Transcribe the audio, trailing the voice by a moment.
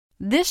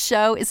This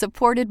show is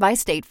supported by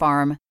State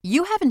Farm.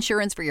 You have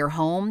insurance for your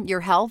home, your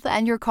health,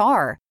 and your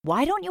car.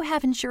 Why don't you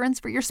have insurance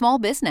for your small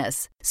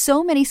business?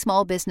 So many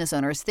small business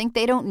owners think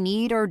they don't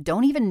need or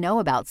don't even know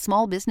about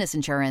small business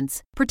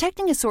insurance.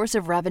 Protecting a source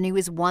of revenue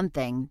is one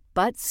thing,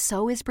 but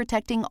so is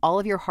protecting all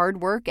of your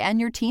hard work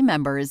and your team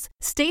members.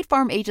 State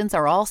Farm agents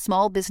are all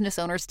small business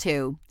owners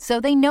too,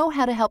 so they know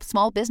how to help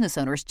small business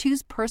owners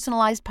choose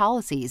personalized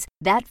policies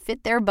that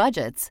fit their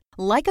budgets.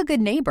 Like a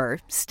good neighbor,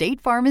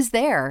 State Farm is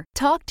there.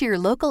 Talk to your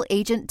local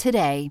agent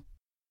today.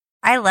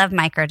 I love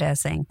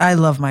microdosing. I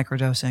love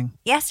microdosing.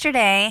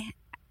 Yesterday,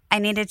 I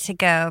needed to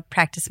go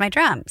practice my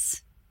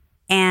drums,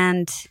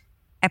 and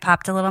I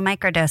popped a little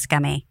microdose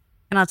gummy,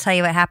 and I'll tell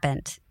you what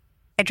happened.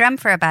 I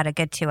drummed for about a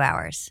good 2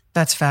 hours.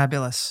 That's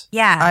fabulous.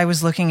 Yeah. I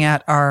was looking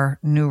at our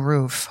new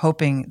roof,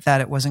 hoping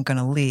that it wasn't going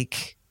to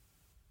leak,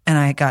 and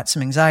I got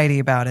some anxiety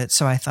about it.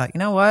 So I thought, you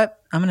know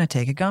what? I'm going to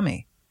take a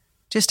gummy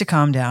just to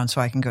calm down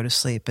so I can go to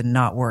sleep and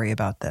not worry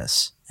about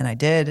this. And I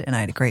did, and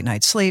I had a great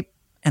night's sleep,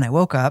 and I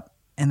woke up,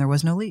 and there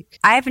was no leak.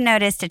 I've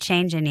noticed a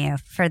change in you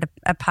for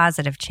a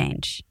positive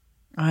change.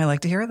 I like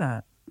to hear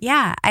that.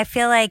 Yeah. I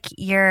feel like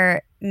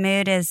your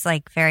mood is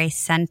like very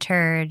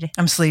centered.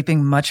 I'm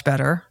sleeping much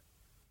better.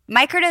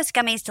 Microdose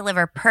gummies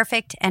deliver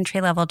perfect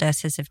entry-level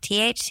doses of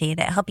THC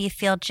that help you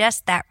feel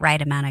just that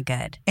right amount of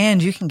good.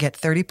 And you can get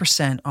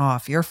 30%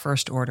 off your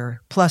first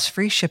order, plus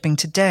free shipping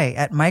today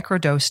at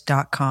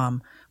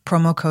microdose.com,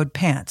 promo code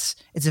PANTS.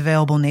 It's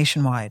available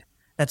nationwide.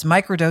 That's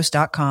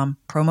microdose.com,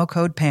 promo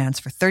code PANTS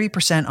for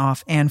 30%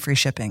 off and free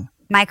shipping.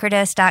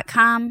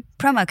 Microdose.com,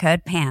 promo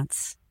code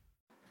PANTS.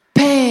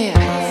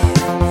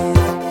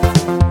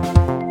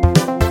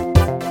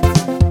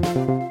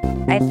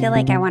 I feel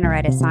like I want to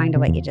write a song to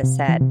what you just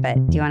said,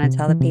 but do you want to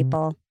tell the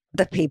people?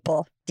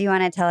 Do you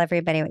want to tell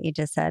everybody what you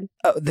just said?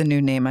 Oh, the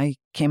new name I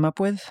came up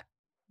with?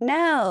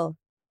 No,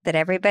 that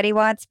everybody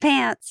wants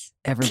pants.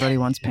 Everybody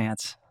wants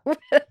pants.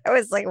 I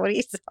was like, what are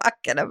you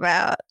talking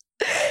about?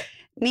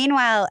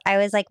 Meanwhile, I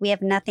was like, we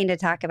have nothing to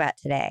talk about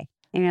today.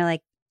 And you're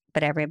like,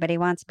 but everybody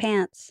wants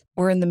pants.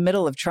 We're in the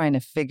middle of trying to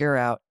figure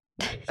out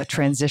a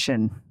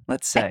transition,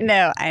 let's say.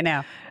 I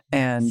know.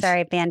 And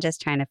sorry,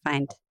 just trying to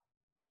find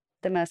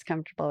the most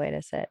comfortable way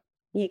to sit.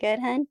 You good,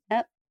 hun?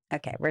 Oh,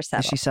 okay, we're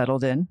settled. Is she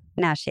settled in?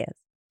 Now she is.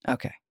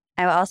 Okay.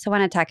 I also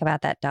want to talk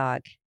about that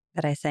dog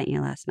that I sent you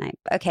last night.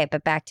 Okay,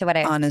 but back to what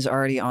Anna's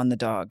already on the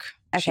dog.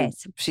 Okay.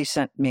 She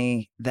sent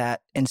me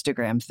that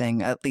Instagram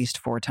thing at least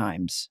 4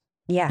 times.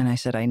 Yeah. And I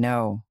said, I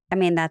know. I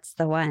mean, that's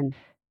the one.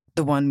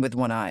 The one with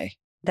one eye.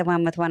 The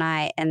one with one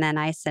eye. And then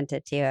I sent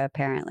it to you,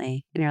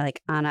 apparently. And you're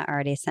like, Anna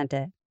already sent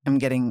it. I'm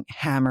getting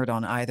hammered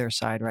on either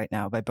side right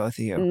now by both of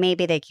you.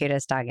 Maybe the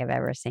cutest dog I've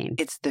ever seen.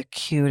 It's the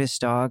cutest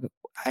dog.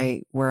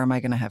 Where am I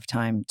going to have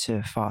time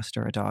to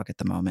foster a dog at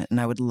the moment? And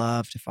I would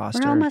love to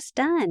foster. We're almost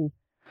done.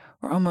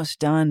 We're almost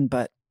done,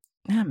 but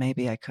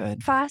maybe I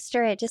could.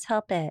 Foster it. Just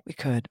help it. We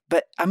could.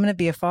 But I'm going to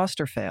be a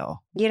foster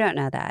fail. You don't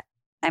know that.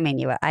 I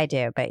mean, I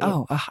do, but you.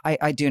 Oh,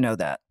 I do know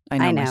that. I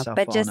know myself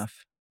but well just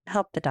enough.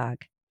 Help the dog.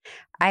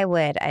 I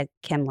would.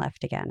 Kim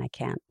left again. I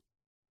can't.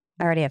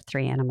 I already have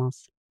 3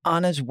 animals.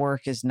 Anna's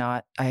work is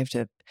not,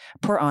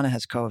 poor Anna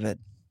has COVID.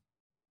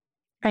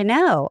 I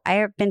know.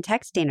 I've been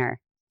texting her.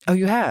 Oh,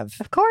 you have?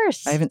 Of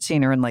course. I haven't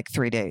seen her in like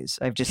 3 days.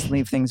 I've just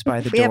leave things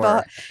by the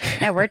door.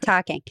 No, we're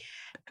talking.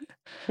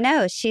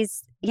 No,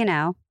 she's,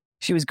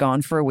 She was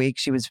gone for a week.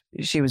 She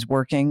was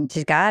working.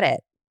 She's got it.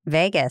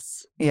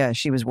 Vegas. Yeah,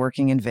 she was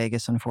working in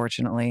Vegas,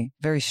 unfortunately.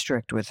 Very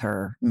strict with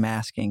her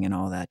masking and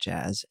all that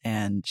jazz.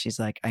 And she's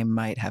like, I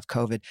might have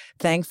COVID.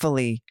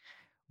 Thankfully,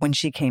 when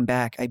she came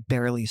back, I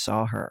barely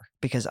saw her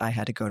because I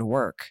had to go to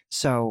work.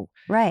 So,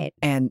 right.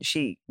 And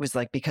she was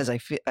like, because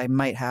I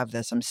might have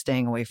this, I'm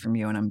staying away from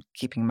you and I'm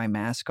keeping my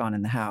mask on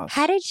in the house.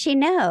 How did she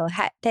know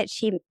that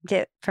she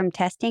did from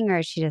testing,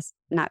 or she just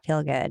not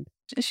feel good?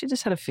 She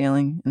just had a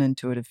feeling, an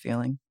intuitive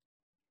feeling.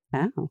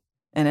 Oh.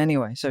 And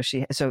anyway,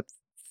 so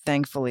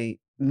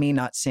thankfully, me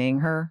not seeing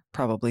her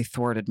probably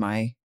thwarted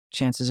my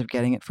chances of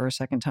getting it for a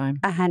second time.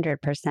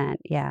 100%.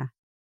 Yeah.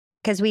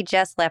 Because we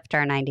just left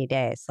our 90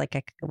 days, like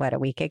a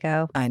week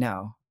ago. I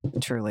know.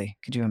 Truly.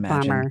 Could you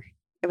imagine? Bummer.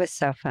 It was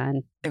so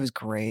fun. It was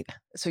great.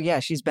 So yeah,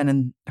 she's been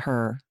in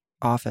her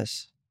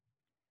office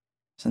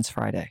since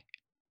Friday.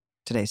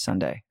 Today's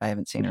Sunday. I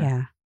haven't seen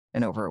her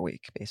in over a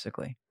week,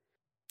 basically.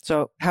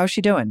 So how's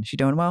she doing? She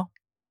doing well?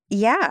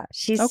 Yeah,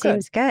 she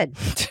seems good.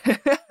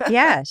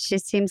 Yeah, she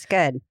seems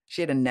good.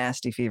 She had a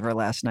nasty fever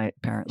last night,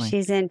 apparently.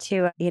 She's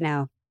into,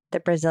 the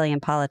Brazilian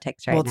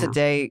politics right now. Well,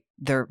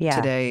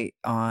 today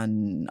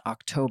on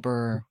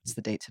October, what's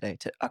the date today?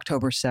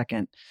 October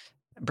 2nd,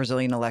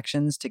 Brazilian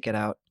elections to get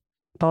out.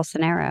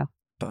 Bolsonaro.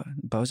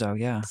 Bozo,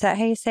 yeah. Is that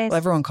how you say it? Well,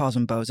 everyone calls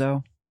him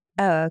Bozo.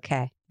 Oh,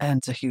 okay. And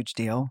it's a huge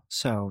deal.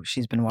 So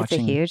she's been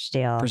watching It's a huge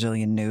deal.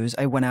 Brazilian news.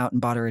 I went out and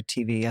bought her a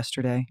TV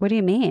yesterday. What do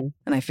you mean?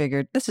 And I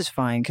figured this is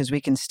fine because we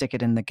can stick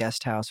it in the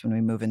guest house when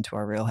we move into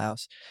our real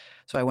house.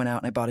 So I went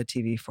out and I bought a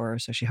TV for her.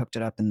 So she hooked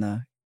it up in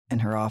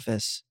her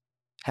office,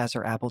 has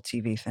her Apple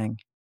TV thing.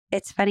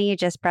 It's funny you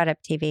just brought up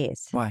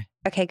TVs. Why?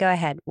 Okay, go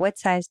ahead. What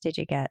size did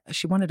you get?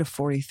 She wanted a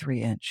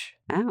 43 inch.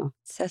 Oh,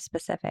 so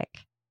specific.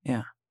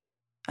 Yeah.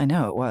 I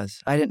know it was.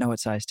 I didn't know what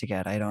size to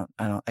get.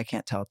 I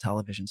can't tell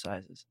television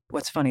sizes.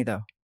 What's funny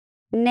though?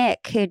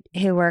 Nick,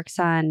 who works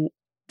on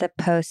the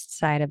post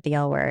side of the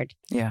L Word,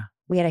 Yeah.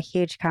 we had a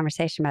huge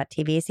conversation about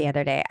TVs the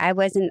other day. I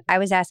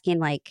was asking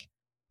like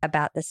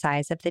about the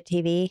size of the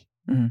TV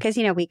because,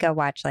 we go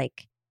watch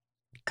like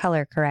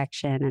color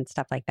correction and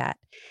stuff like that.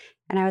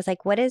 And I was like,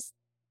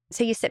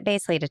 so you sit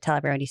basically to tell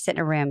everyone, you sit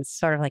in a room,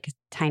 sort of like a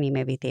tiny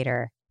movie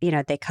theater.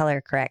 They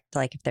color correct.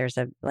 Like if if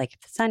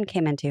the sun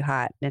came in too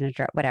hot in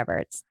whatever,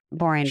 it's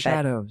boring.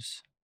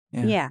 Shadows.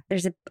 But yeah,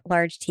 there's a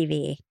large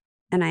TV.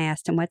 And I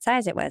asked him what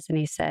size it was. And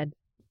he said,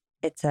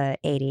 it's a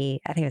 80,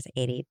 I think it was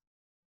 80,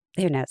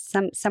 who knows,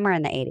 somewhere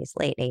in the 80s,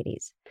 late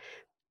 80s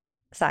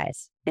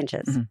size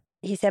inches. Mm-hmm.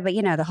 He said, but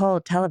the whole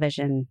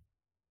television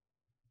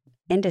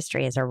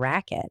industry is a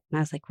racket. And I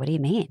was like, what do you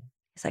mean?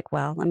 He's like,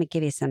 well, let me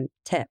give you some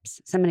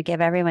tips. So I'm going to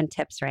give everyone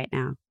tips right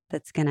now.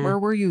 That's going to... Where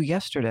were you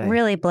yesterday?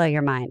 Really blow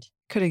your mind.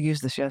 Could have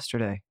used this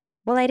yesterday.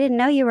 Well, I didn't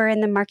know you were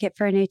in the market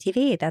for a new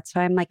TV. That's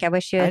why I'm like, I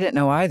wish you had... I didn't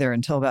know either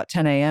until about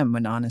 10 a.m.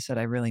 when Anna said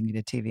I really need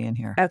a TV in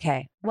here.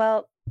 Okay.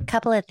 Well, a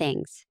couple of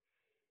things.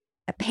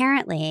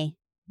 Apparently,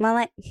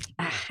 well,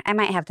 I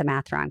might have the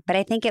math wrong, but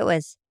I think it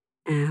was...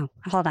 Oh,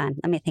 hold on.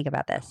 Let me think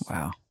about this.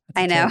 Wow.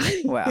 I know.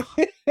 Wow.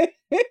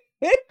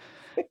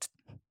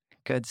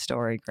 Good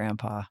story,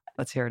 Grandpa.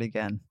 Let's hear it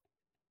again.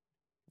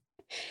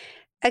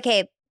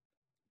 Okay.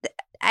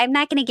 I'm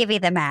not going to give you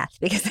the math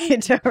because I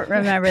don't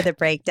remember the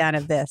breakdown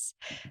of this.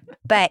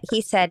 But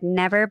he said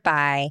never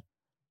buy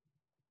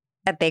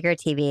a bigger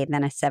TV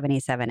than a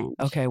 77-inch.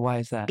 Okay, why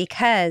is that?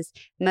 Because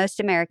most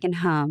American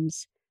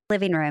homes,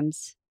 living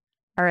rooms,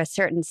 are a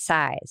certain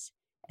size.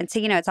 And so,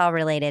 it's all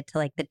related to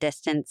like the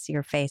distance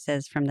your face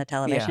is from the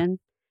television.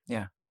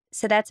 Yeah.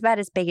 So that's about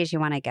as big as you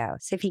want to go.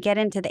 So if you get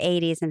into the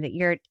 80s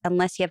and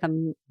unless you have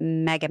a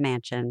mega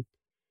mansion,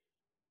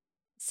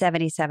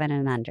 77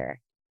 and under.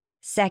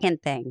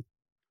 Second thing,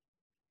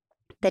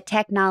 the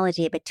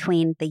technology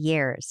between the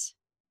years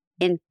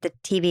in the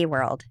TV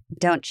world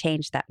don't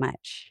change that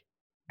much,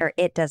 or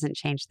it doesn't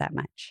change that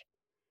much.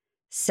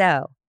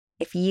 So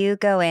if you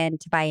go in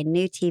to buy a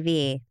new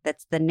TV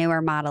that's the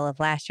newer model of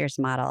last year's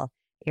model,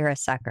 you're a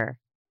sucker.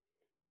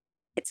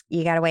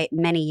 You got to wait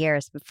many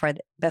years before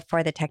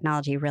the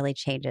technology really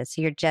changes.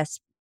 So you're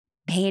just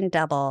paying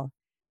double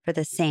for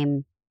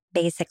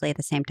basically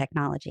the same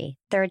technology.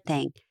 Third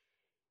thing,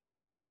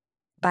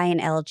 buy an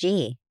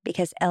LG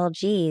because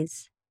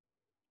LGs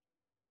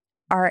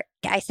are,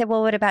 I said,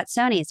 well, what about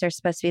Sony's? They're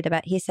supposed to be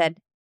he said,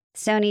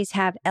 Sony's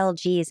have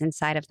LGs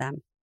inside of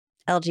them,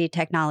 LG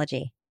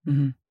technology.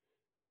 Mm-hmm.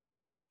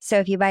 So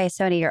if you buy a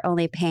Sony, you're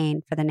only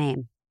paying for the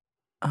name.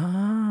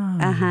 Oh.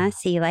 Uh-huh.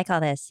 See, you like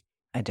all this.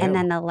 I do. And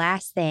then the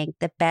last thing,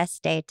 the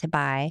best day to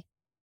buy,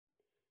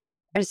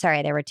 I'm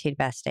sorry, there were 2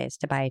 best days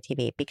to buy a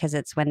TV because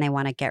it's when they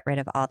want to get rid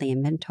of all the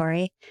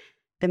inventory.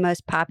 The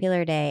most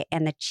popular day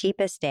and the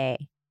cheapest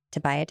day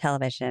to buy a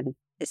television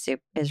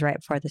is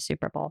right before the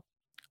Super Bowl.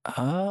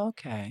 Oh,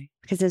 okay.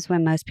 Because it's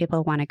when most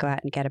people want to go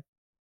out and get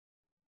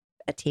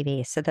a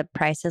TV. So the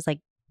price is like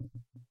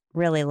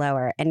really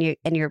lower and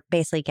you're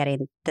basically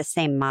getting the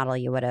same model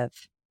you would have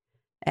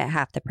at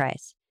half the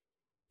price.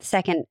 The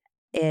second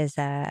is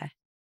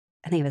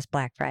I think it was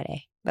Black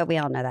Friday, but we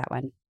all know that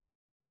one.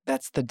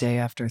 That's the day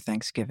after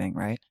Thanksgiving,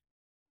 right?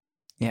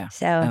 Yeah.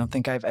 So I don't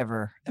think I've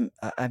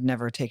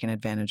never taken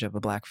advantage of a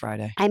Black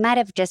Friday. I might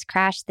have just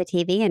crashed the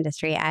TV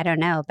industry. I don't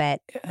know, but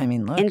I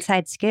mean, look.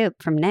 Inside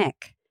scoop from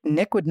Nick.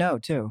 Nick would know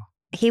too.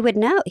 He would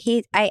know.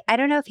 I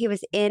don't know if he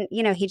was in,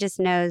 he just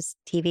knows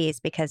TVs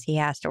because he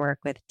has to work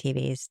with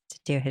TVs to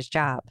do his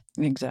job.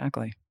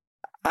 Exactly.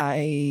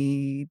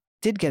 I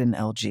did get an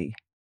LG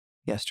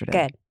yesterday.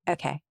 Good.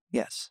 Okay.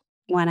 Yes.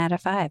 1 out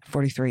of 5.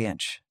 43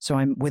 inch. So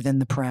I'm within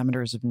the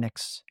parameters of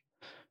Nick's,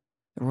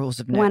 the rules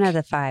of Nick. 1 of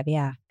the 5,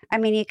 yeah. I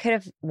mean, you could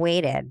have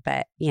waited,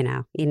 but, you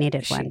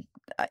needed one.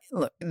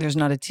 Look, there's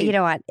not a TV. You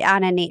know what?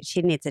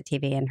 She needs a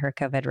TV in her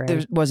COVID room.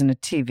 There wasn't a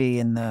TV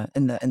in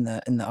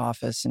the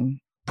office, and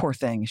poor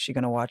thing, is she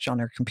going to watch on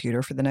her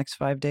computer for the next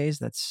 5 days?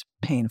 That's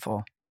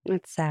painful.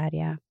 It's sad,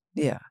 yeah.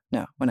 Yeah,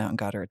 no, went out and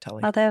got her a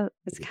telly. Although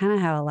it's kind of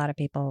how a lot of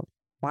people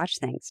watch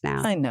things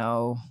now. I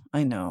know.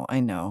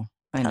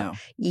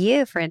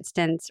 You, for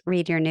instance,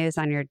 read your news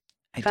on your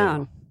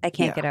phone. I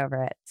can't get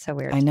over it. So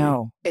weird. I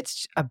know.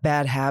 It's a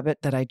bad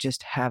habit that I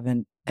just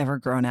haven't ever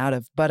grown out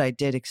of, but I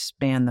did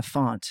expand the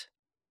font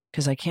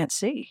because I can't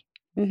see.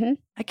 Mm-hmm.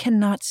 I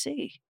cannot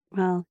see.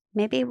 Well,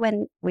 maybe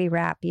when we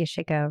wrap, you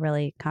should go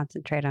really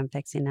concentrate on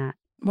fixing that.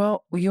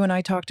 Well, you and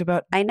I talked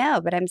about... I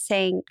know, but I'm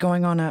saying...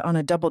 going on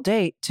a double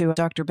date to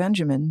Dr.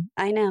 Benjamin.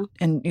 I know.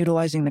 And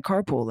utilizing the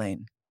carpool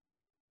lane.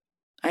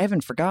 I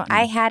haven't forgotten.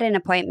 I had an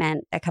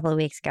appointment a couple of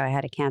weeks ago. I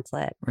had to cancel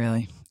it.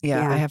 Really?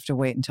 Yeah, I have to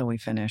wait until we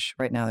finish.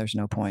 Right now, there's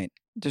no point.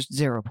 There's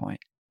 0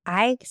 point.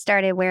 I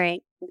started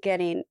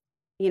getting,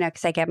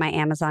 because I get my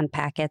Amazon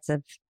packets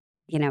of,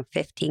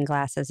 15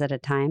 glasses at a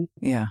time.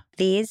 Yeah.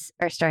 These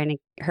are starting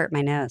to hurt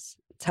my nose.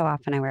 That's how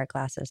often I wear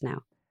glasses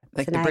now.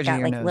 Like So the now I bridge got, of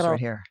your like, nose little- right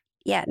here.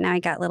 Yeah, now I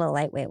got little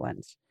lightweight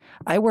ones.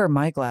 I wear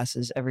my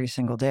glasses every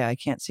single day. I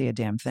can't see a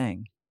damn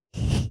thing.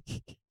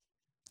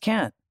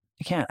 Can't.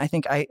 I can't. I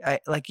think I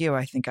like you,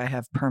 I think I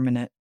have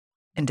permanent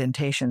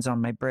indentations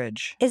on my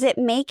bridge. Does it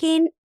make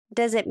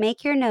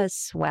your nose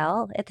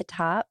swell at the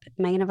top?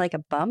 Am I going to have like a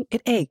bump?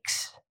 It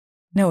aches.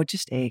 No, it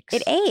just aches.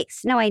 It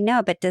aches. No, I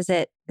know, but is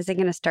it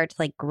going to start to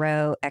like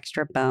grow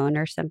extra bone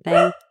or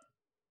something?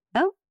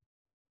 Oh.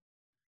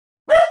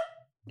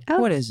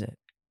 What is it?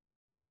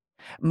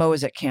 Mo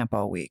is at camp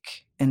all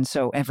week. And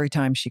so every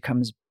time she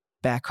comes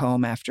back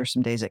home after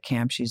some days at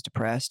camp, she's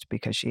depressed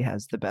because she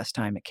has the best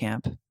time at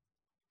camp.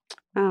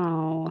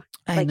 Oh,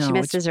 I like know, she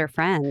misses her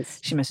friends.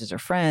 She misses her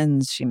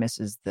friends. She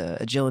misses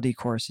the agility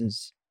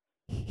courses.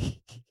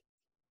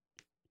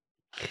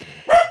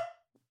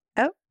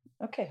 Oh.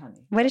 Okay,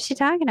 honey. What is she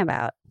talking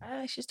about?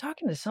 She's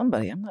talking to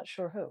somebody. I'm not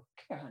sure who.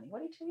 Here, honey.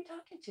 What are you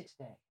talking to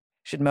today?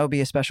 Should Mo be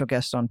a special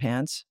guest on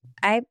Pants?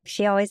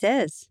 She always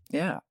is.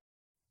 Yeah.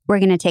 We're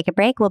going to take a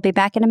break. We'll be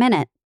back in a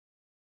minute.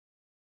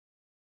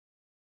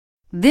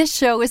 This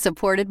show is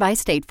supported by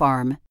State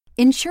Farm.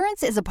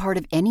 Insurance is a part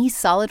of any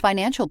solid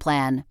financial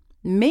plan.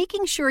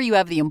 Making sure you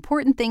have the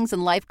important things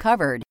in life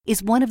covered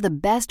is one of the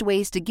best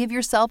ways to give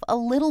yourself a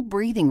little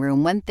breathing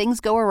room when things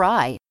go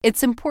awry.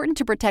 It's important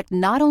to protect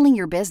not only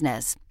your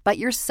business, but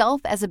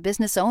yourself as a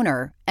business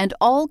owner and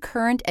all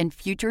current and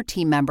future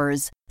team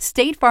members.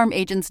 State Farm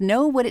agents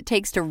know what it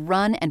takes to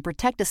run and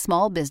protect a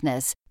small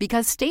business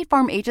because State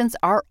Farm agents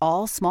are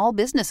all small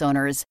business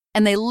owners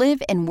and they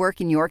live and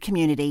work in your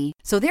community.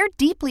 So they're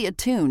deeply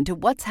attuned to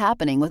what's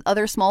happening with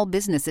other small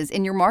businesses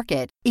in your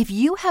market. If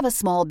you have a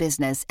small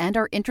business and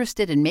are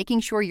interested in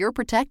making sure you're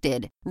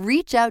protected,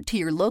 reach out to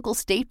your local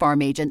State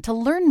Farm agent to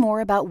learn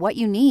more about what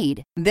you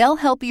need. They'll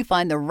help you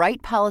find the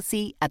right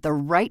policy at the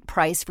right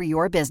price for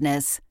your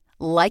business.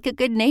 Like a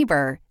good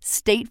neighbor,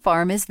 State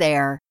Farm is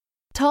there.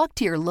 Talk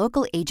to your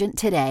local agent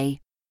today.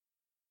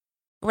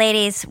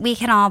 Ladies, we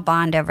can all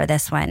bond over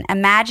this one.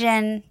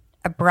 Imagine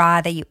a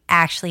bra that you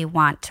actually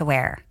want to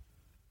wear.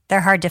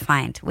 They're hard to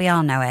find. We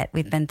all know it.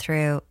 We've been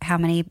through how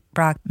many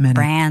bra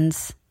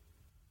brands?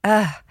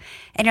 Ugh.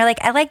 And you're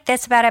like, I like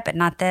this about it, but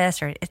not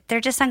this, or they're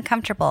just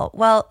uncomfortable.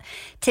 Well,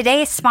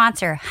 today's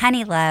sponsor,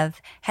 Honeylove,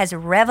 has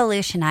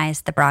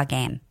revolutionized the bra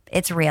game.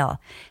 It's real.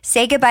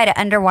 Say goodbye to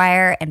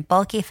underwire and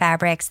bulky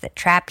fabrics that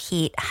trap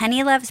heat.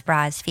 Honeylove's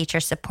bras feature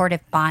supportive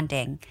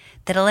bonding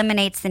that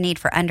eliminates the need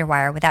for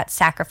underwire without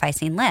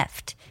sacrificing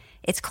lift.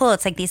 It's cool.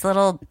 It's like these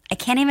little, I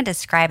can't even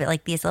describe it,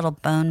 like these little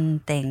bone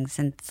things.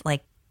 And it's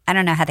like, I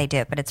don't know how they do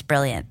it, but it's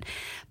brilliant.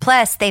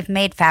 Plus, they've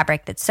made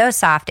fabric that's so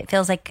soft, it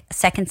feels like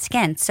second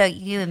skin. So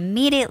you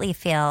immediately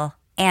feel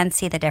and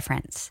see the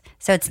difference.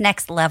 So it's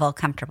next level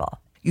comfortable.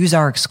 Use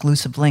our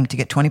exclusive link to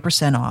get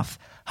 20% off.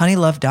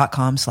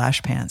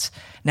 honeylove.com/pants.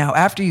 Now,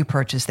 after you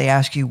purchase, they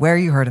ask you where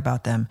you heard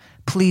about them.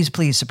 Please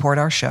support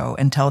our show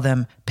and tell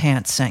them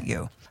Pants sent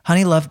you.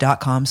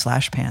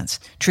 honeylove.com/pants.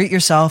 Treat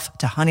yourself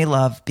to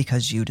Honeylove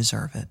because you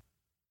deserve it.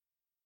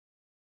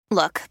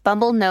 Look,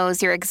 Bumble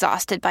knows you're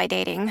exhausted by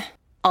dating.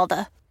 All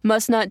the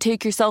must not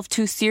take yourself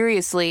too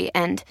seriously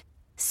and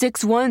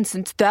 6'1"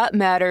 since that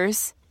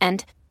matters.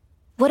 And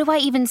what do I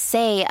even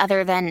say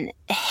other than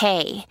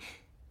hey?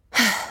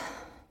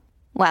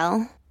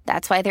 Well,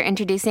 that's why they're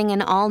introducing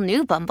an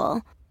all-new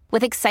Bumble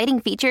with exciting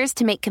features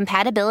to make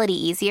compatibility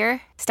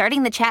easier,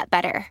 starting the chat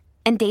better,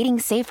 and dating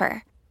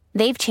safer.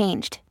 They've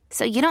changed,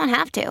 so you don't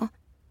have to.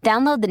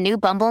 Download the new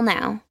Bumble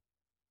now.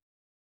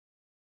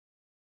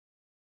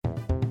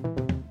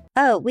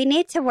 Oh, we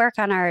need to work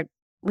on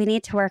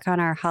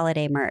our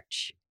holiday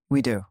merch.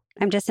 We do.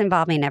 I'm just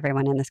involving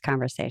everyone in this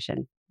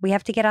conversation. We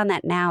have to get on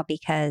that now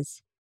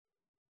because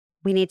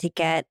we need to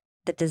get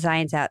the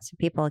designs out so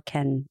people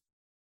can,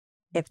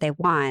 if they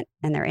want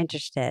and they're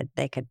interested,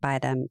 they could buy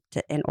them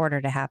in order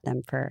to have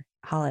them for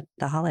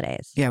the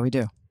holidays. Yeah, we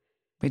do.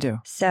 We do.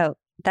 So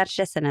that's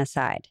just an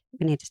aside.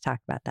 We need to talk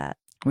about that.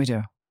 We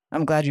do.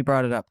 I'm glad you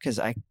brought it up because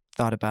I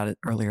thought about it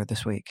earlier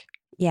this week.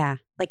 Yeah.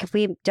 Like if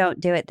we don't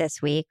do it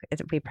this week,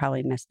 we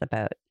probably missed the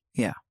boat.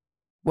 Yeah.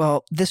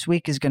 Well, this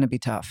week is going to be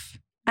tough.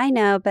 I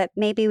know, but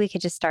maybe we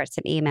could just start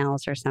some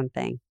emails or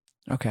something.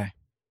 Okay.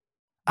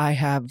 I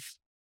have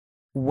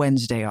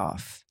Wednesday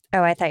off.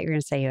 Oh, I thought you were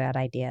going to say you had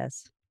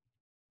ideas.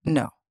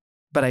 No,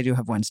 but I do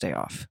have Wednesday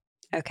off.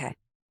 Okay.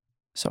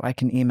 So I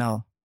can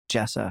email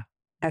Jessa.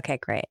 Okay,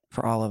 great.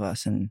 For all of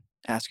us and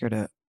ask her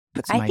to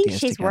put some ideas together. I think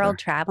she's together. world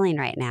traveling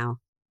right now.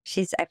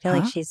 I feel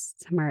like she's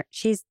somewhere.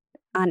 She's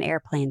on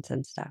airplanes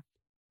and stuff.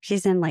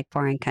 She's in like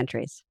foreign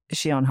countries. Is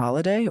she on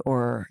holiday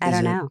or? I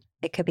don't know.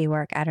 It could be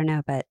work. I don't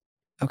know, but.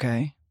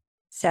 Okay.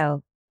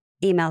 So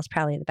email is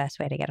probably the best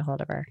way to get a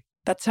hold of her.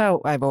 That's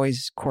how I've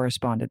always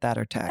corresponded, that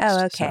or text.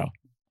 Oh, okay. So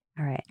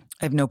all right.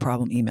 I have no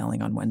problem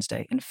emailing on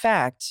Wednesday. In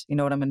fact, you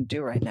know what I'm going to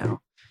do right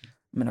now?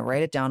 I'm going to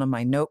write it down on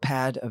my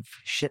notepad of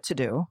shit to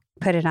do.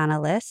 Put it on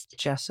a list?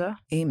 Jessa,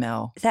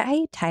 email. Is that how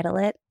you title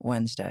it?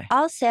 Wednesday.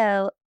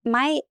 Also,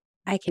 I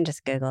can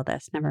just Google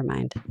this. Never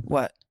mind.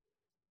 What?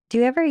 Do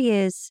you ever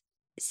use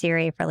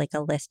Siri for like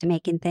a list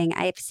making thing.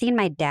 I've seen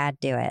my dad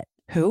do it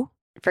Who?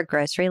 for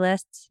grocery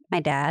lists. My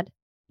dad,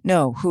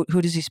 No.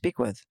 Who does he speak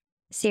with?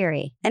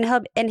 Siri, and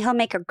he'll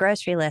make a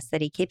grocery list that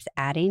he keeps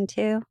adding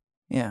to.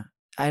 Yeah.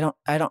 I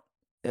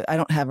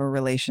don't have a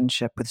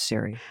relationship with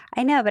Siri.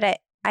 I know, but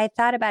I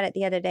thought about it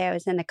the other day. I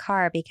was in the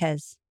car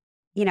because,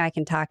 I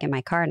can talk in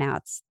my car now.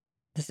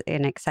 This is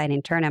an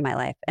exciting turn in my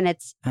life. And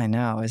I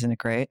know. Isn't it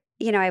great?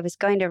 I was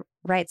going to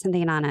write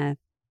something on a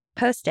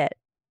Post-it,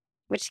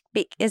 which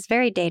is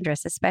very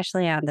dangerous,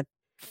 especially on the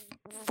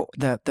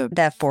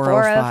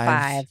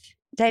 405.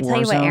 Did I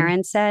tell you what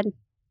Erin said?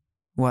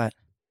 What?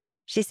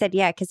 She said,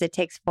 yeah, because it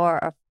takes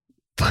I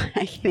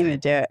can't even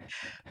do it.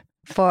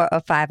 4 or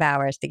 5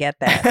 hours to get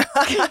there.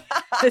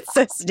 It's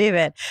so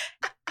stupid.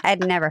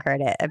 I'd never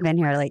heard it. I've been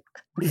here like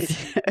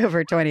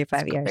over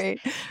 25 years. Great.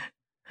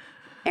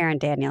 Erin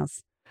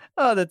Daniels.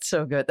 Oh, that's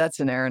so good.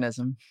 That's an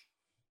Erinism.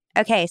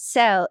 Okay.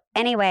 So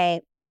anyway,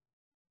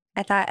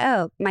 I thought,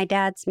 oh, my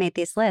dad's made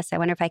these lists. I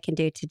wonder if I can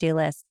do to-do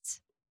lists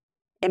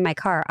in my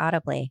car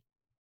audibly.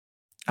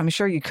 I'm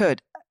sure you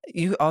could.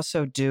 You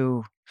also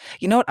do.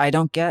 You know what I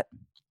don't get?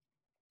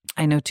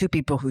 I know 2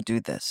 people who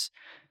do this.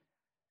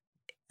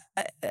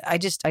 I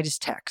just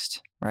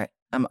text, right?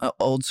 I'm an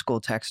old school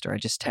texter. I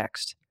just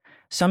text.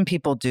 Some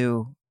people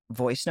do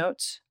voice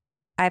notes.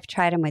 I've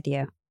tried them with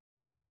you,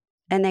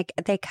 and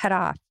they cut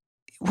off.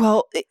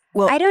 Well,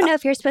 I don't know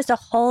if you're supposed to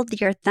hold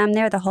your thumb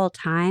there the whole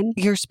time.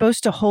 You're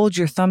supposed to hold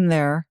your thumb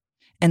there,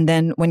 and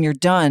then when you're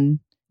done,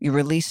 you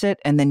release it,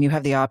 and then you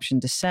have the option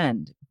to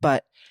send.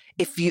 But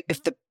if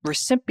the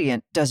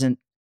recipient doesn't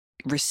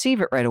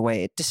receive it right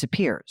away, it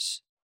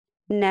disappears.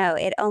 No,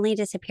 it only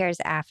disappears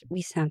after.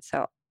 We sound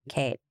so,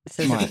 Kate. This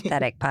is a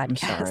pathetic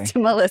podcast.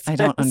 I'm Melissa, I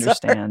don't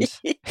understand.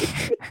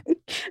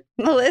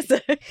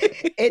 Melissa.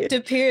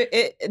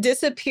 It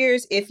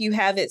disappears if you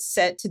have it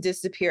set to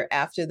disappear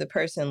after the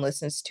person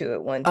listens to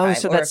it one time. Oh,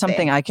 so that's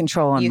something I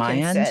control on my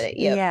end? Set it,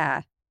 yep.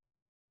 Yeah.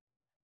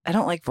 I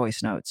don't like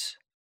voice notes.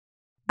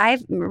 I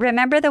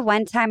remember the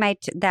one time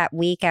that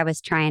week I was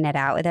trying it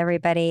out with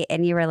everybody,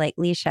 and you were like,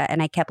 Leisha,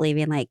 and I kept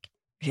leaving like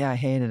Yeah, I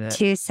hated it.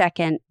 2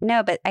 second.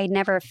 No, but I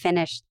never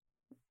finished.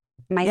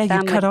 My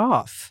thumb you cut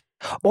off.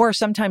 Or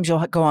sometimes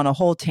you'll go on a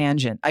whole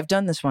tangent. I've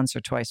done this once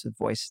or twice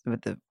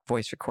with the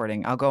voice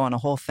recording. I'll go on a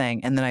whole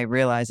thing and then I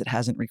realize it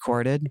hasn't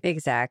recorded.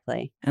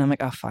 Exactly. And I'm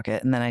like, oh, fuck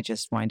it. And then I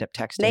just wind up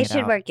texting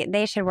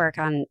They should work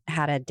on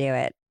how to do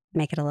it.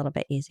 Make it a little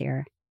bit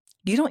easier.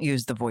 You don't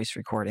use the voice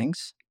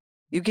recordings.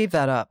 You gave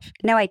that up.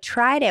 No, I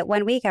tried it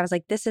one week. I was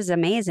like, this is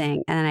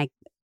amazing. And then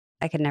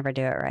I could never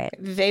do it right.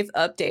 They've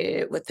updated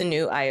it with the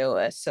new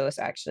iOS, so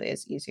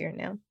it's easier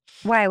now.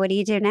 Why? What do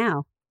you do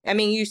now? I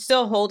mean, you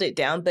still hold it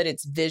down, but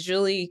it's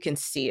visually, you can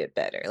see it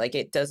better. Like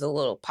it does a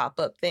little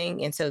pop-up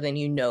thing. And so then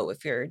you know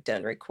if you're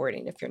done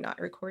recording, if you're not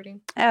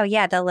recording. Oh,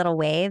 yeah. The little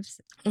waves.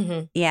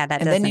 Mm-hmm. Yeah,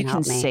 that and doesn't then you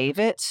help can me. save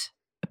it,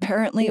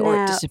 apparently,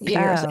 or it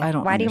disappears. I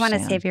don't Why do you want to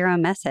understand. save your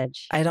own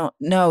message? I don't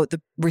know.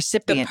 The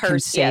recipient can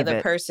save it. Yeah,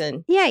 the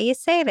person. Yeah, you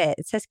save it.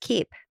 It says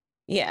keep.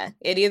 Yeah,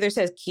 it either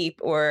says keep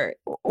or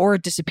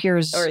it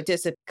disappears. Or it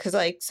disappears. Because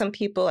like some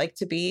people like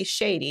to be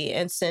shady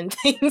and send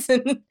things.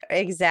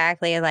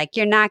 Exactly. Like,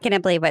 you're not going to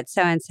believe what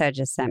so-and-so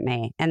just sent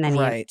me. And then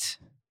Right.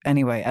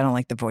 Anyway, I don't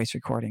like the voice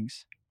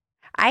recordings.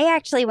 I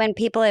actually, when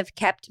people have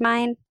kept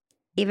mine,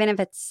 even if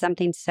it's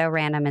something so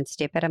random and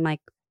stupid, I'm like,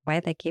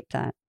 why'd they keep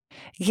that?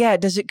 Yeah.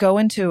 Does it go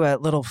into a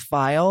little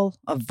file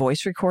of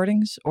voice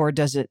recordings or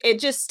does it? It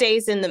just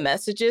stays in the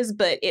messages,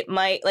 but it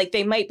might, like,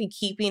 they might be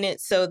keeping it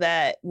so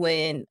that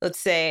when, let's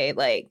say,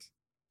 like,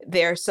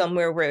 they're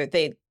somewhere where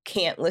they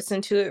can't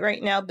listen to it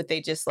right now, but they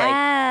just,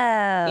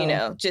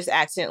 like, just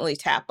accidentally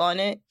tap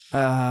on it.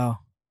 Oh.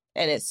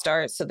 And it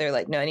starts. So they're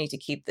like, no, I need to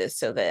keep this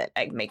so that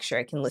I make sure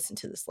I can listen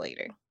to this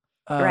later.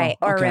 Right.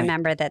 Or okay.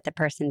 remember that the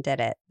person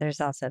did it.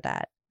 There's also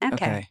that.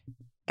 Okay.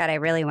 God, I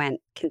really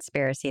went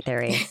conspiracy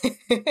theory.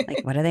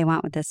 Like, what do they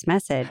want with this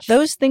message?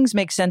 Those things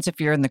make sense if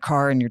you're in the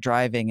car and you're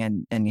driving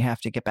and you have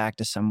to get back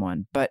to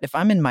someone. But if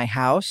I'm in my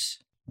house.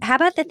 How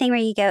about the thing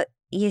where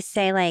you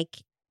say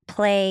like,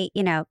 play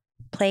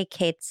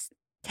Kate's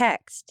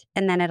text,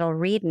 and then it'll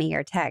read me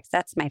your text.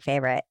 That's my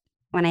favorite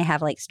when I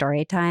have like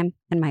story time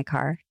in my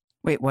car.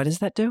 Wait, what does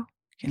that do?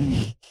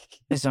 I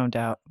zoned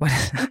out. What?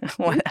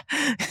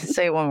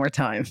 Say it one more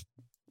time.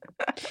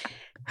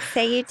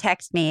 Say you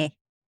text me.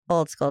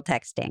 Old school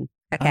texting,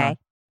 okay?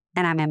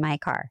 And I'm in my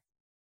car.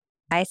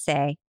 I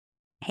say,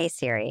 hey,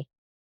 Siri,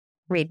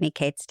 read me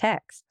Kate's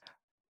text.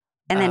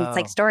 And then it's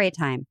like story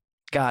time.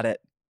 Got it.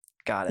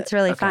 It's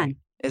really fun.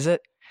 Is it?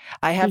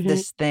 I have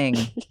this thing.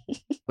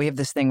 We have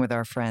this thing with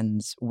our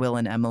friends, Will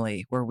and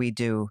Emily, where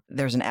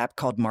there's an app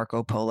called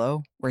Marco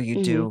Polo where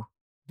you do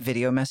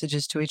video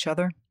messages to each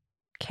other.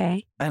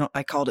 Okay.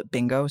 I called it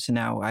bingo, so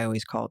now I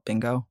always call it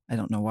bingo. I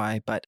don't know why,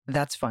 but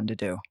that's fun to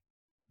do.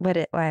 What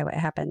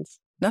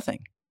happens?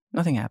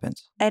 Nothing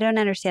happens. I don't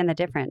understand the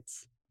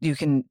difference. You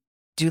can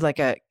do like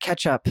a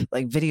catch-up,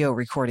 like video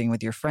recording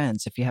with your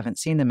friends if you haven't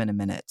seen them in a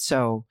minute.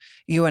 So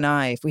you and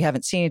I, if we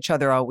haven't seen each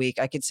other all week,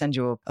 I could send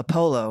you a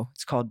polo.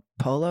 It's called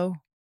Polo.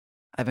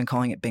 I've been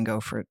calling it bingo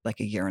for like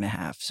a year and a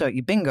half. So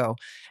you bingo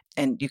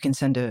and you can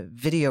send a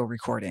video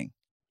recording.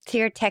 So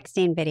you're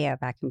texting video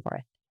back and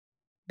forth,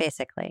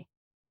 basically.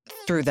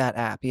 Through that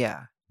app,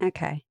 yeah.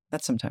 Okay.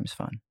 That's sometimes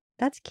fun.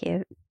 That's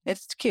cute.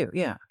 It's cute,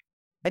 yeah.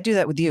 I do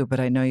that with you, but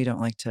I know you don't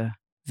like to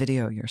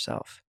video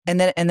yourself. And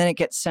then it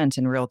gets sent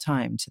in real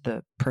time to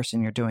the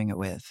person you're doing it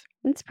with.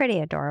 It's pretty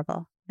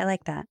adorable. I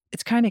like that.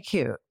 It's kind of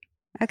cute.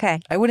 Okay.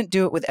 I wouldn't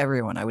do it with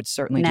everyone. I would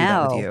certainly do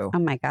that with you. Oh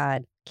my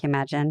God. Can you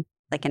imagine?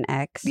 Like an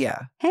ex?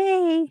 Yeah.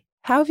 Hey.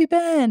 How have you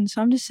been?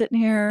 So I'm just sitting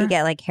here. You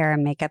get like hair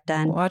and makeup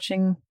done?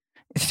 Watching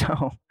House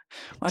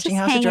of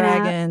hanging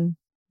Dragon.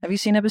 Have you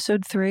seen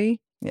episode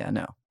 3? Yeah,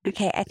 no.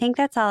 Okay. I think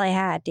that's all I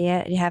had. Do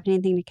you have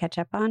anything to catch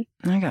up on?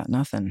 I got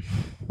nothing.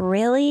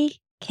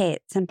 Really? Kate,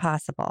 it's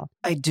impossible.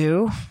 I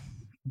do,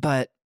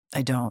 but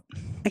I don't.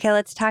 Okay,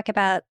 let's talk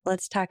about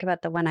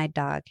the one-eyed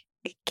dog.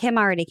 Kim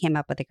already came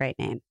up with a great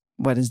name.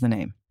 What is the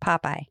name?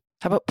 Popeye.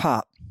 How about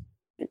Pop?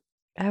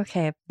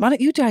 Okay. Why don't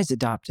you guys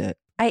adopt it?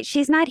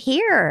 She's not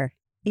here.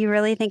 You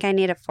really think I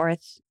need a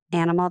fourth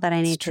animal that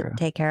I need It's true. to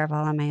take care of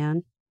all on my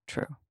own?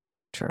 True.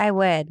 I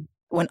would.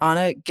 When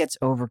Anna gets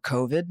over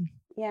COVID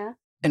Yeah.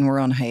 and we're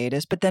on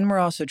hiatus, but then we're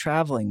also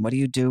traveling, what do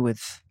you do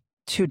with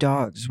 2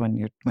 dogs when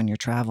you're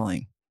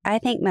traveling? I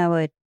think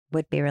Mo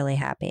would be really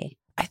happy.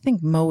 I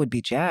think Mo would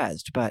be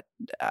jazzed, but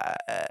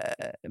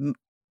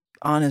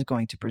Anna's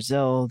going to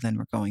Brazil, then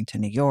we're going to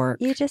New York.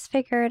 You just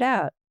figure it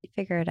out. Just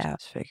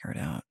figure it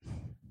out.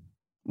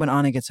 When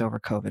Anna gets over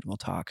COVID, we'll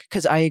talk.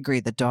 Because I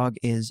agree, the dog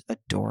is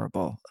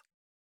adorable.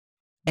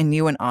 And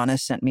you and Anna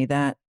sent me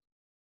that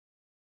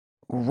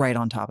right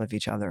on top of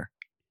each other.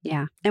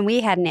 Yeah. And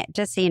we hadn't,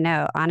 just so you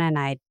know, Anna and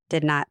I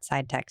did not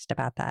side text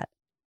about that.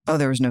 Oh,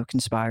 there was no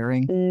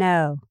conspiring?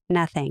 No,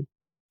 nothing.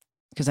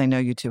 Because I know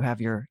you two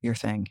have your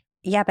thing.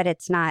 Yeah, but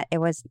it's not.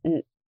 There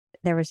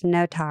was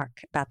no talk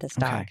about this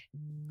dog.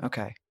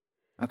 Okay.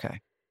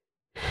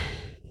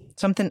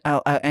 Something,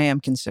 I am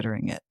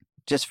considering it.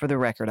 Just for the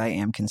record, I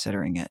am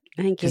considering it.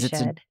 I think you should.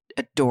 Because it's an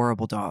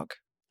adorable dog.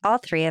 All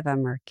 3 of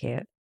them are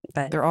cute.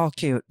 But They're all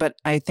cute. But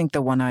I think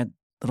the one-eyed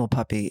little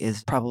puppy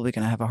is probably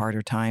going to have a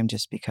harder time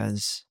just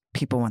because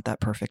people want that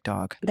perfect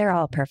dog. they're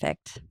all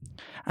perfect.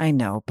 I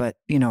know, but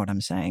you know what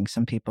I'm saying.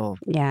 Some people,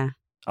 Yeah.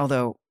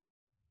 although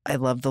I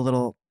love the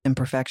little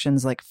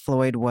imperfections, like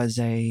Floyd was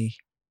a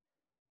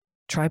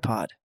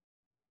tripod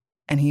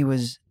and he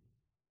was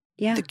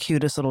Yeah. the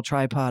cutest little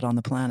tripod on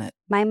the planet.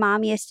 My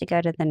mom used to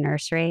go to the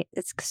nursery.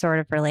 It's sort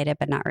of related,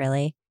 but not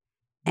really.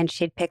 And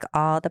she'd pick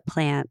all the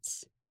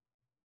plants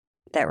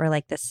that were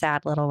like the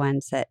sad little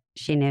ones that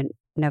she knew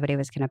nobody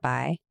was going to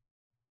buy.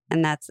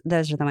 And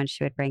those are the ones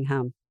she would bring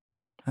home.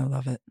 I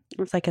love it. It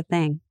was like a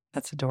thing.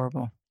 That's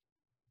adorable.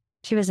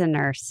 She was a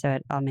nurse, so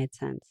it all made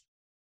sense.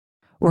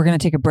 We're going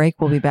to take a break.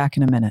 We'll be back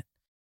in a minute.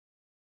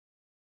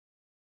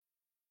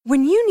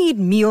 When you need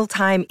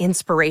mealtime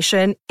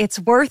inspiration, it's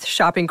worth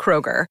shopping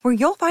Kroger, where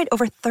you'll find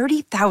over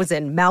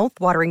 30,000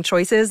 mouth-watering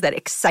choices that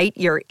excite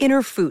your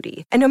inner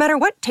foodie. And no matter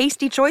what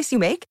tasty choice you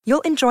make,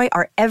 you'll enjoy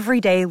our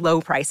everyday low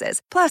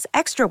prices, plus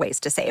extra ways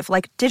to save,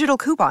 like digital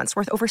coupons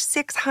worth over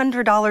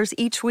 $600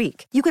 each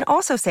week. You can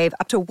also save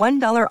up to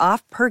 $1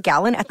 off per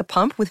gallon at the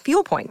pump with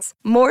fuel points.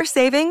 More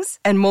savings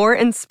and more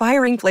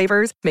inspiring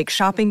flavors make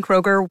shopping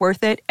Kroger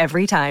worth it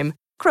every time.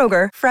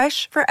 Kroger,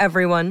 fresh for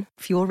everyone.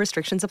 Fuel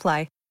restrictions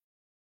apply.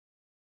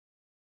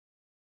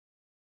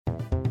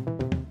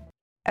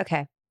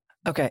 Okay.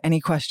 Any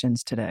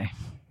questions today?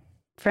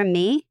 From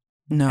me?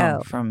 No,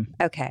 Oh. from...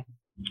 Okay.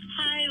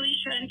 Hi,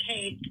 Alicia and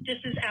Kate. This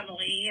is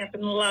Emily. I've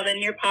been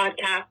loving your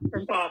podcast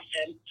from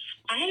Boston.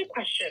 I had a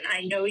question.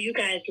 I know you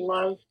guys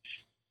love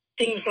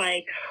things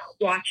like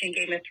watching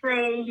Game of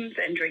Thrones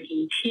and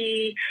drinking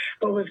tea,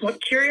 but was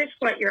curious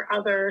what your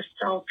other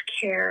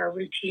self-care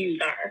routines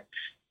are,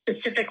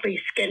 specifically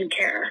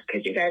skincare,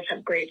 because you guys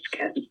have great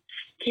skin.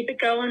 Keep it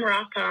going,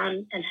 rock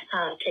on, and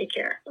take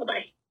care.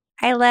 Bye-bye.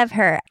 I love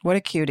her. What a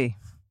cutie.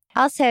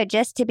 Also,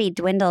 just to be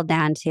dwindled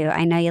down to,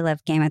 I know you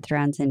love Game of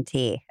Thrones and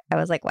tea. I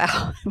was like,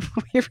 wow,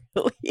 we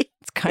really...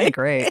 It's kind of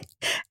great.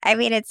 I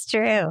mean, it's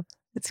true.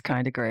 It's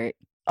kind of great.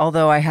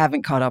 Although I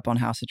haven't caught up on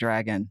House of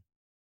Dragon.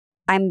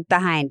 I'm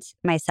behind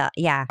myself.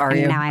 Yeah. Are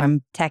you? Now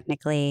I'm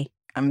technically...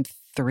 I'm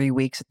 3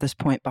 weeks at this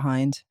point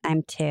behind.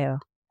 I'm 2.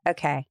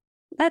 Okay.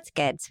 That's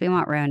good. So we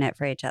won't ruin it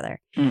for each other.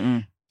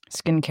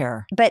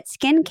 Skincare. But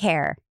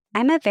skincare,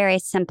 I'm a very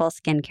simple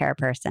skincare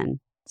person.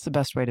 It's the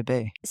best way to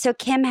be. So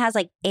Kim has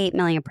like 8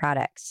 million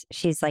products.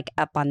 She's like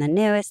up on the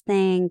newest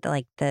thing,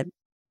 like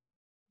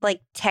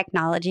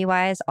technology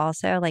wise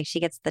also. Like she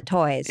gets the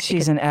toys.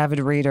 She's an avid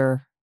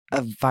reader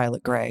of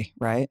Violet Gray,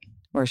 right?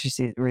 Where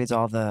she reads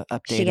all the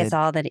updated. She gets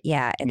all the,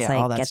 it's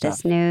all like that get stuff.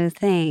 this new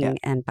thing Yeah.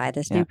 and buy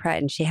this Yeah. new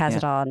product. And she has Yeah.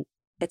 it all.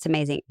 It's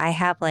amazing. I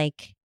have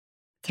like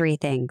 3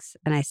 things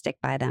and I stick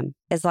by them.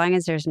 As long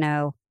as there's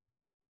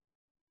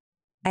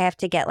I have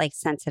to get like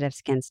sensitive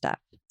skin stuff.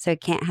 So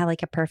it can't have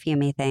like a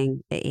perfumey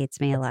thing. It eats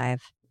me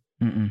alive.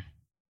 Mm-mm.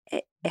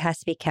 It has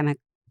to be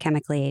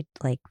chemically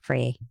like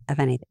free of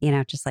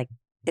anything, just like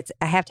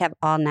I have to have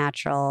all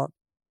natural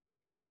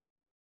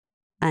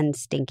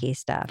unstinky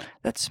stuff.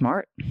 That's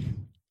smart.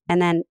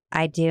 And then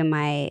I do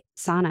my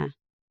sauna,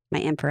 my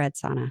infrared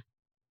sauna.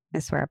 I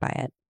swear by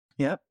it.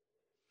 Yep.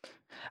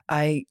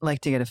 I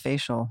like to get a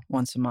facial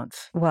once a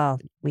month. Well,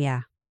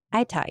 yeah,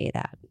 I taught you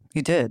that.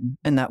 You did.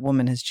 And that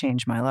woman has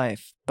changed my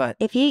life. But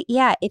if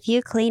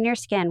you clean your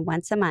skin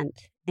once a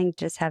month and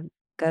just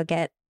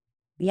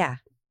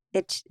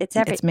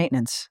it's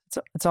maintenance.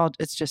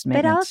 It's just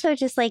maintenance. But also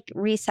just like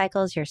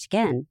recycles your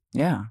skin.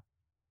 Yeah.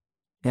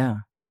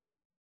 I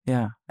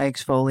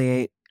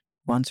exfoliate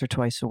once or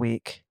twice a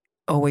week.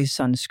 Always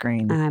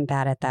sunscreen. I'm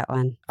bad at that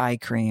one. Eye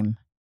cream.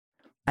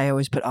 I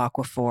always put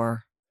Aquaphor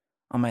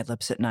on my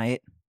lips at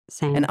night.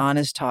 Same. And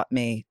Anna's taught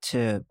me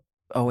to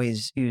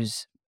always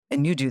use,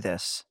 and you do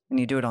this, and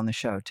you do it on the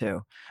show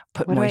too.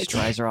 Put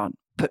moisturizer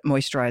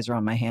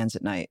on my hands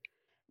at night.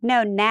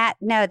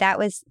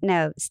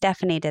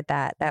 Stephanie did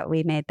that.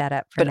 We made that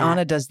up for But Nat.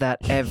 Anna does that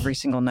every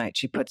single night.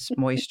 She puts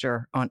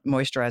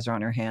moisturizer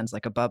on her hands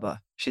like a Bubba.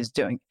 She's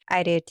doing.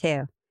 I do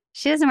too.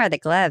 She doesn't wear the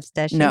gloves,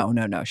 does she? No.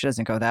 She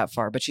doesn't go that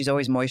far, but she's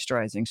always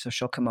moisturizing. So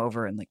she'll come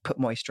over and like put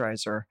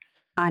moisturizer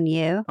on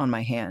you, on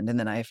my hand. And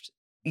then I have to,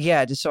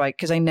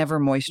 because I never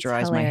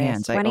moisturize my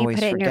hands. Why don't you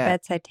put it in your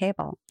bedside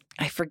table?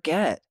 I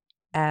forget.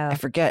 Oh. I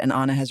forget. And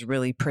Anna has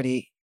really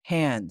pretty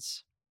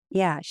hands.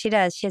 Yeah, she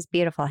does. She has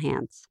beautiful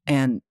hands.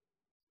 And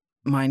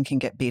mine can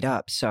get beat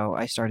up. So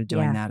I started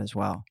doing that as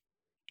well.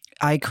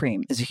 Eye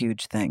cream is a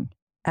huge thing.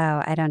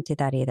 Oh, I don't do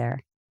that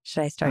either.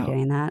 Should I start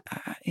doing that?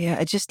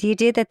 Do you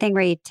do the thing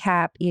where you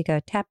tap, you go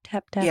tap,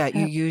 tap, tap? Yeah, tap?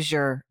 you use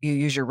your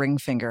ring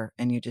finger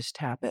and you just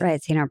tap it.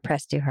 Right, so you don't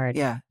press too hard.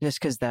 Yeah,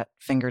 just because that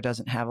finger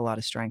doesn't have a lot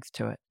of strength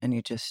to it. And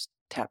you just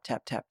tap,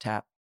 tap, tap,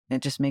 tap. And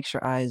it just makes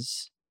your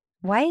eyes.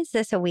 Why is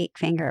this a weak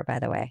finger, by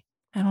the way?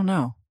 I don't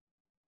know.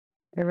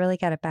 It really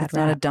got a bad rap. It's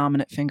not a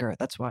dominant finger.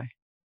 That's why.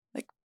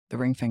 Like the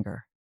ring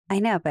finger. I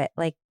know, but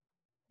like.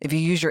 If you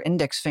use your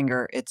index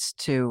finger, it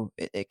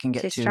can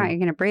get too strong. You're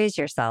going to bruise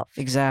yourself.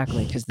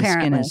 Exactly, because the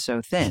skin is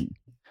so thin.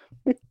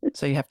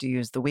 So you have to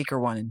use the weaker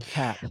one and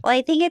tap. Well,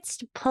 I think it's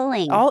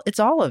pulling. It's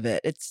all of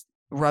it. It's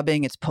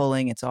rubbing, it's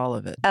pulling, it's all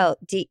of it. Oh,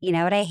 you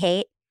know what I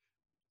hate?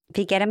 If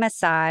you get a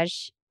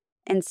massage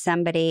and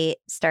somebody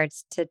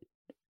starts to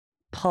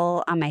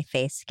pull on my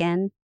face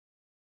skin.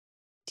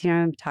 Do you know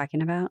what I'm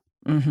talking about?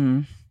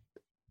 Mm-hmm.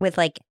 With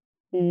like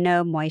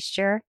no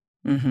moisture.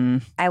 Mm-hmm.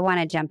 I want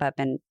to jump up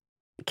and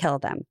kill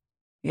them.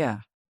 Yeah.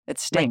 It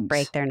stings. Like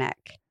break their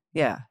neck.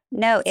 Yeah.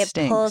 No, it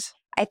stings. pulls.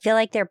 I feel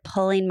like they're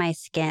pulling my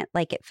skin.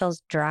 Like it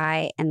feels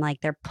dry and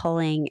like they're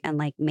pulling and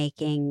like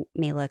making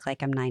me look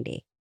like I'm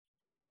 90.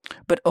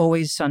 But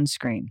always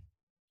sunscreen.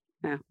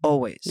 Yeah.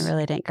 Always. I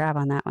really didn't grab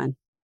on that one.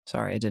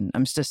 Sorry, I didn't.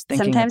 I'm just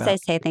thinking Sometimes I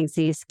say things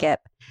so you skip.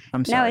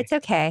 I'm sorry. No, it's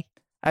okay.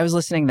 I was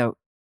listening though.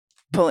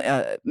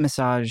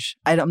 Massage.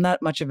 I'm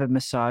not much of a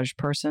massage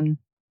person,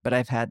 but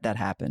I've had that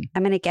happen.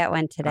 I'm going to get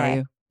one today. Are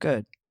you?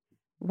 Good.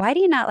 Why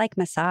do you not like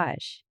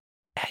massage?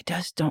 I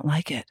just don't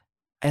like it.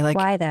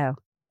 Why though?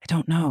 I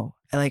don't know.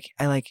 I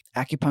like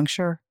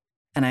acupuncture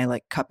and I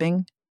like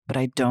cupping, but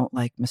I don't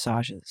like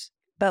massages.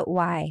 But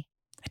why?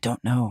 I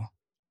don't know.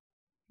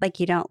 Like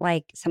you don't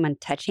like someone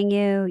touching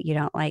you? You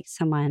don't like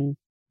someone,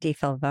 do you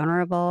feel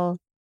vulnerable?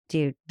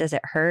 Does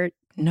it hurt?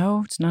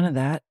 No, it's none of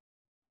that.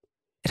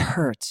 It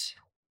hurts.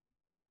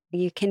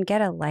 You can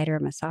get a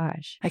lighter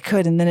massage. I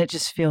could, and then it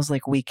just feels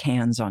like weak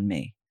hands on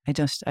me. I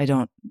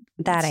don't.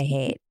 That I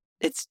hate.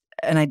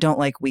 And I don't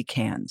like weak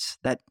hands.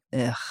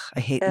 I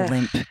hate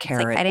limp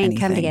carrot. Like I didn't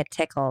come to get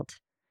tickled.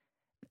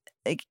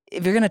 Like,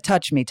 if you're going to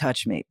touch me,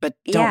 but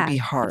don't be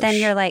harsh. Then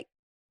you're like,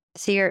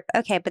 so you're,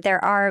 okay, but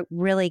there are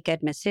really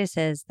good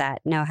masseuses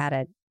that know how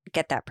to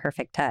get that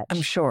perfect touch.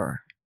 I'm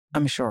sure.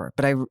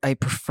 But I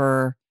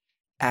prefer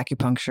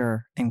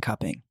acupuncture and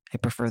cupping. I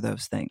prefer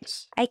those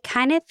things. I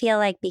kind of feel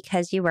like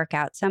because you work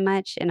out so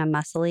much in a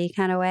muscly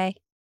kind of way,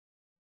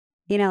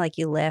 you know, like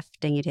you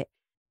lift and you do.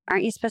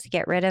 Aren't you supposed to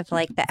get rid of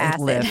like the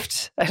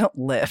acid? I don't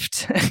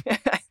lift.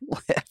 I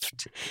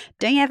lift.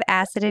 Don't you have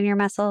acid in your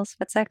muscles?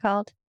 What's that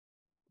called?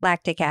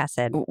 Lactic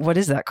acid. What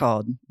is that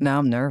called? Now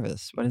I'm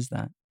nervous. What is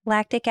that?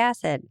 Lactic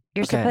acid.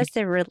 You're supposed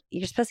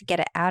to get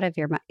it out of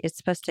your. It's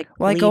supposed to.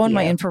 Well, I go in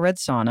my infrared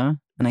sauna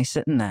and I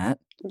sit in that.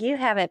 You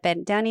haven't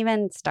been. Don't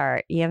even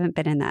start. You haven't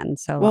been in that in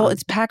so long. Well,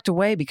 it's packed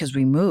away because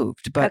we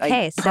moved. But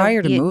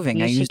prior to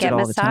moving, I used it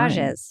all the time. You should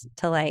get massages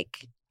to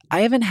like. I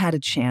haven't had a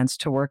chance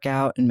to work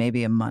out in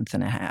maybe a month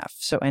and a half.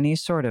 So any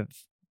sort of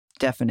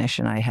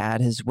definition I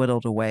had has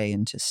whittled away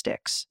into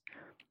sticks.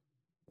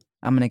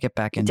 I'm going to get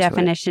back into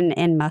definition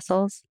in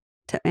muscles,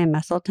 in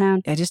muscle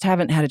tone. I just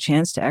haven't had a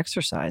chance to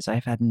exercise.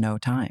 I've had no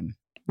time.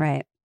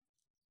 Right.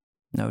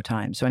 No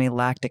time. So any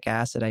lactic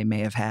acid I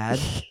may have had,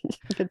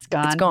 it's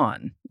gone. It's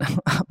gone.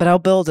 But I'll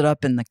build it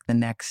up in like the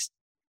next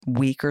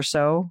week or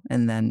so,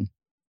 and then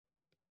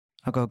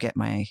I'll go get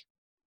my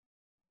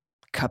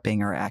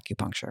cupping or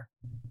acupuncture.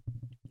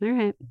 All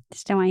right.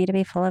 Just don't want you to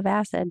be full of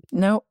acid.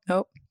 Nope.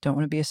 Don't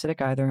want to be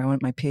acidic either. I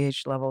want my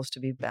pH levels to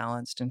be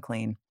balanced and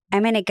clean.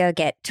 I'm going to go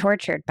get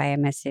tortured by a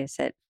masseuse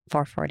at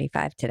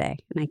 4:45 today,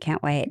 and I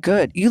can't wait.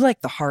 Good. You like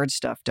the hard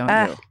stuff,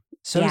 don't you?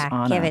 So is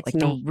Anna. give it like to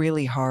they're me.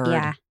 really hard.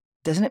 Yeah.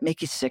 Doesn't it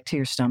make you sick to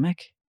your stomach?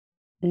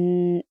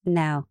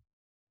 No.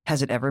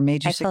 Has it ever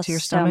made you I sick feel to your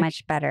so stomach?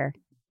 much better.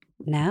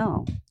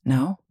 No.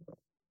 No?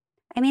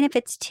 I mean, if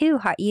it's too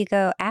hot, you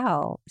go,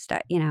 ow,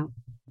 stop,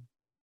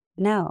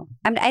 No.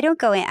 I don't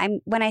go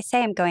in. When I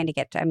say I'm going to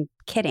get, I'm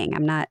kidding.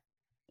 I'm not.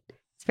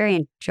 It's very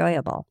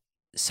enjoyable.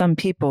 Some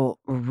people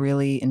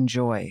really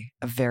enjoy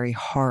a very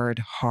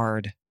hard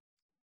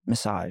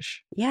massage.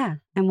 Yeah,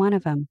 I'm one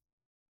of them.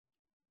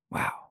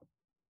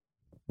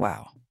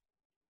 Wow.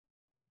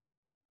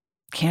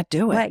 Can't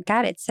do it. What?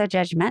 God, it's so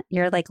judgmental.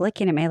 You're like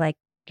looking at me like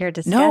you're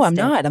disgusted. No, I'm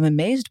not. I'm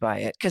amazed by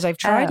it because I've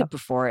tried Oh. it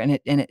before, and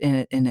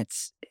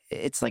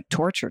it's like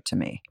torture to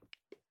me.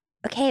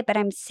 Okay, but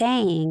I'm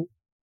saying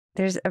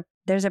there's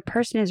a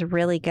person who's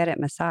really good at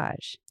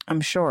massage.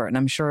 I'm sure, and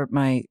I'm sure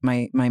my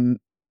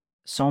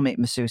soulmate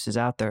masseuse is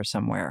out there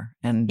somewhere,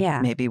 and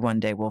Yeah. maybe one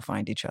day we'll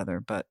find each other.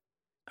 But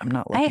I'm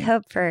not looking. I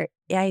hope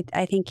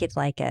I think you'd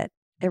like it.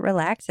 It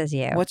relaxes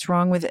you. What's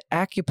wrong with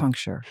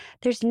acupuncture?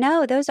 There's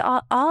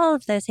all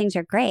of those things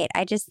are great.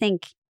 I just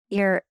think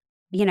you're,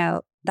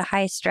 the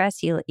high stress,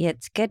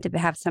 it's good to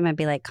have someone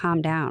be like,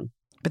 calm down.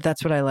 But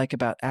that's what I like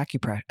about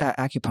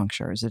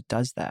acupuncture is it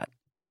does that.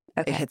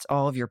 Okay. It hits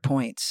all of your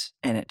points,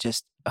 and it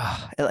just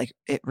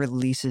it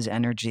releases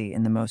energy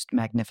in the most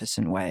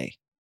magnificent way.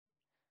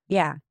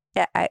 Yeah,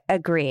 I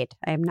agreed.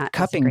 I'm not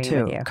Cupping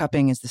disagreeing too. with you.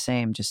 Cupping is the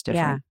same, just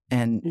different.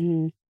 And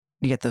Mm-hmm.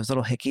 you get those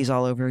little hickeys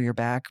all over your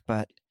back,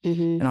 but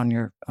Mm-hmm.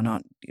 and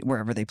on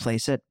wherever they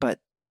place it, but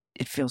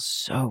it feels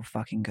so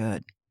fucking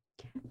good.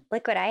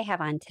 Look what I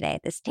have on today.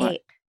 This What?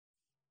 tape,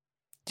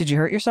 Did you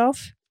hurt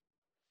yourself?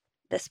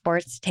 the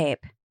sports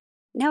tape.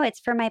 No, it's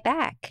for my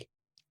back.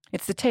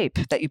 It's the tape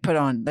that you put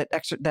on that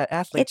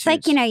athletes It's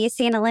like, use. you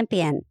see an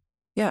Olympian.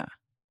 Yeah.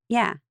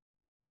 Yeah.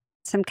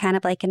 So I'm kind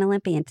of like an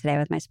Olympian today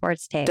with my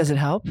sports tape. Does it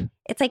help?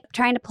 It's like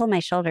trying to pull my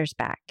shoulders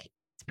back.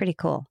 It's pretty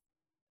cool.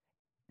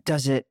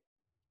 Does it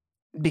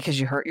because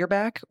you hurt your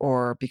back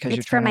or because you're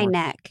It's for trying to my work-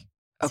 neck.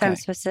 So Okay. I'm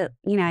supposed to,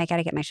 I got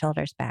to get my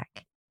shoulders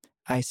back.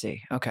 I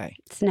see. Okay.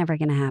 It's never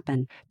going to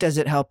happen. Does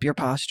it help your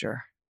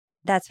posture?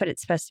 That's what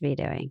it's supposed to be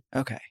doing.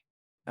 Okay.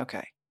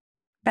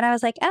 But I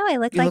was like, oh, I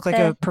look You like look like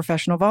a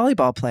professional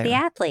volleyball player. the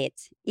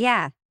athletes.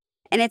 Yeah.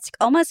 And it's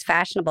almost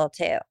fashionable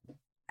too.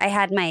 I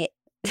had my,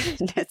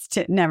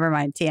 never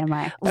mind,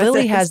 TMI.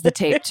 Lily has the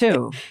tape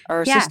too.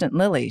 Our Yeah. assistant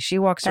Lily, she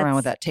walks around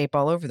with That's- that tape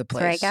all over the That's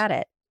place. where I got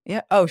it.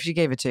 Yeah. Oh, she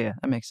gave it to you.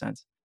 That makes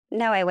sense.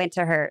 No, I went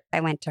to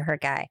her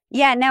guy.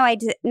 Yeah, no, I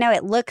did. No,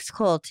 it looks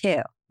cool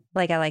too.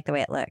 Like I like the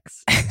way it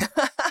looks.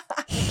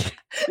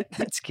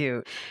 That's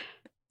cute.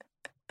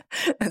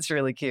 That's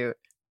really cute.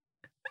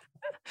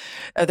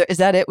 Is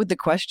that it with the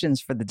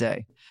questions for the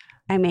day?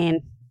 I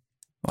mean,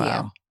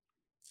 Wow.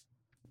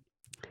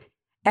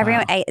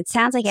 everyone. Wow. It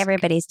sounds like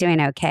everybody's doing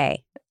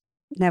okay.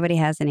 Nobody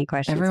has any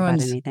questions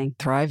Everyone's about anything.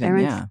 Thriving.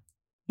 Everyone's- Yeah.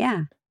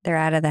 Yeah, they're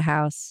out of the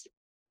house.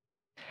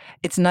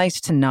 It's nice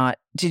to not.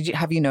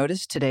 Have you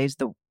noticed today's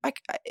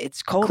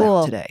it's cold Cool.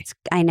 out today.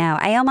 I know.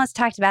 I almost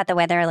talked about the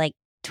weather like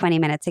 20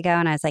 minutes ago,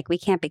 and I was like, we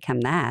can't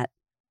become that.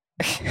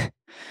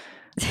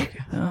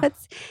 Oh,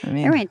 Let's I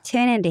mean, everyone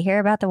tune in to hear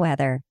about the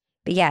weather.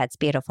 But yeah, it's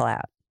beautiful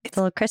out. It's a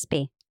little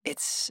crispy.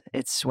 it's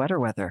sweater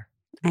weather.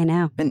 I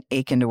know. Been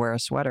aching to wear a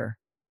sweater.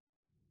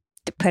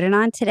 To put it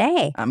on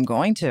today. I'm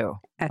going to. Okay.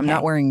 I'm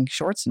not wearing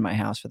shorts in my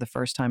house for the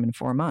first time in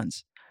 4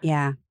 months.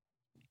 Yeah,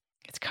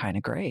 It's kind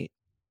of great.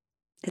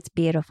 it's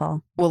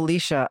beautiful. Well,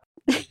 Leisha,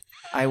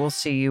 I will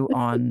see you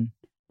on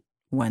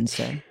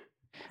Wednesday.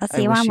 I'll I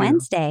see you wish on you-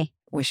 Wednesday.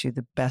 Wish you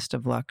the best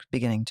of luck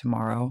beginning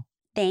tomorrow.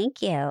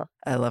 Thank you.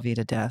 I love you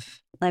to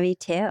death. Love you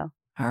too.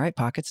 All right,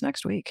 Pockets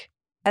next week.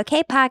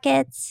 Okay,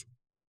 Pockets.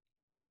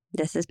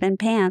 This has been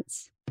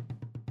Pants.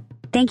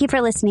 Thank you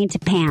for listening to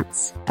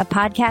Pants, a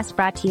podcast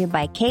brought to you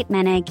by Kate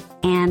Menig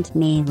and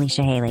me,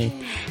 Leisha Haley.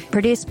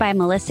 Produced by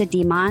Melissa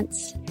D.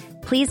 Montz.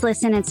 Please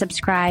listen and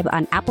subscribe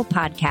on Apple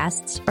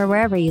Podcasts or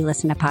wherever you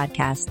listen to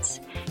podcasts.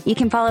 You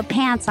can follow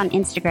Pants on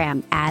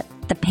Instagram at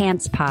The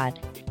Pants Pod.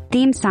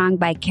 Theme song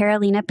by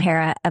Carolina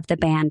Pera of the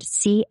band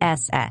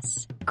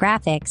CSS.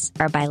 Graphics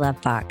are by Love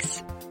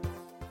Fox.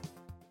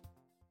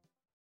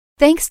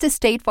 Thanks to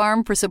State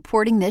Farm for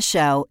supporting this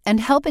show and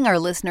helping our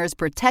listeners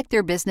protect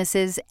their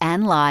businesses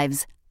and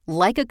lives.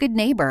 Like a good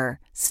neighbor,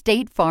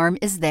 State Farm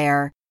is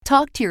there.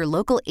 Talk to your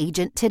local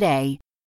agent today.